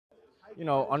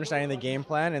understanding the game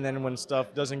plan, and then when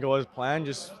stuff doesn't go as planned,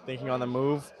 just thinking on the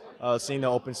move, seeing the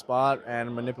open spot,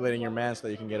 and manipulating your man so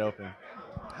that you can get open.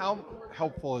 How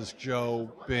helpful has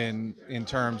Joe been in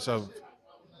terms of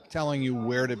telling you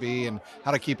where to be and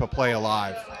how to keep a play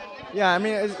alive? Yeah, I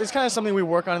mean, it's kind of something we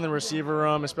work on in the receiver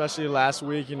room, especially last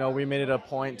week. We made it a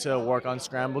point to work on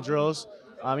scramble drills.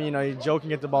 Joe can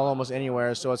get the ball almost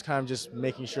anywhere, so it's kind of just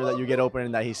making sure that you get open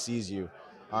and that he sees you.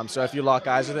 So if you lock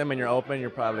eyes with him and you're open, you're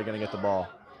probably going to get the ball.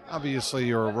 Obviously,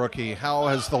 you're a rookie. How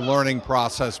has the learning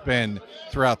process been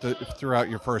throughout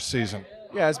your first season?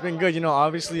 Yeah, it's been good.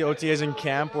 Obviously OTAs in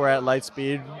camp were at light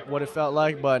speed, what it felt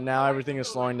like, but now everything is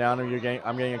slowing down. And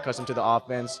I'm getting accustomed to the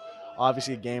offense.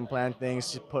 Obviously, game plan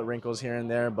things, put wrinkles here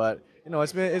and there, but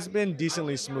it's been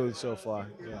decently smooth so far.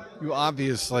 Yeah. You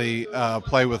obviously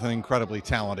play with an incredibly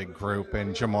talented group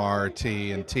in Jamar,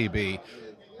 T, and TB.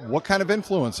 What kind of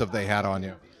influence have they had on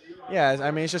you? Yeah,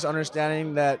 I mean, it's just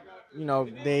understanding that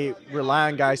they rely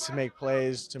on guys to make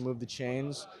plays, to move the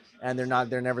chains, and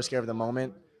they're never scared of the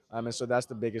moment. And so that's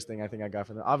the biggest thing I think I got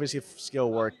from them. Obviously, skill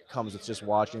work comes with just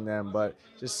watching them, but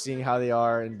just seeing how they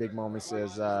are in big moments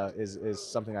is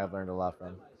something I've learned a lot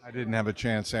from. I didn't have a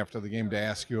chance after the game to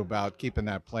ask you about keeping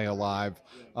that play alive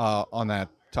on that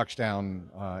touchdown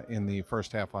in the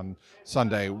first half on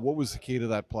Sunday. What was the key to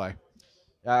that play?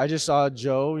 I just saw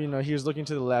Joe. He was looking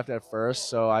to the left at first,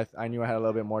 so I knew I had a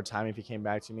little bit more time if he came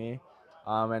back to me.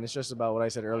 And it's just about what I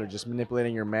said earlier, just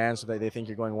manipulating your man so that they think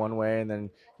you're going one way, and then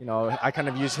I kind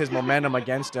of use his momentum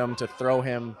against him to throw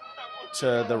him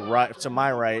to the right, to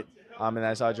my right. And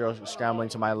I saw Joe scrambling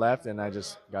to my left, and I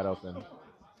just got open.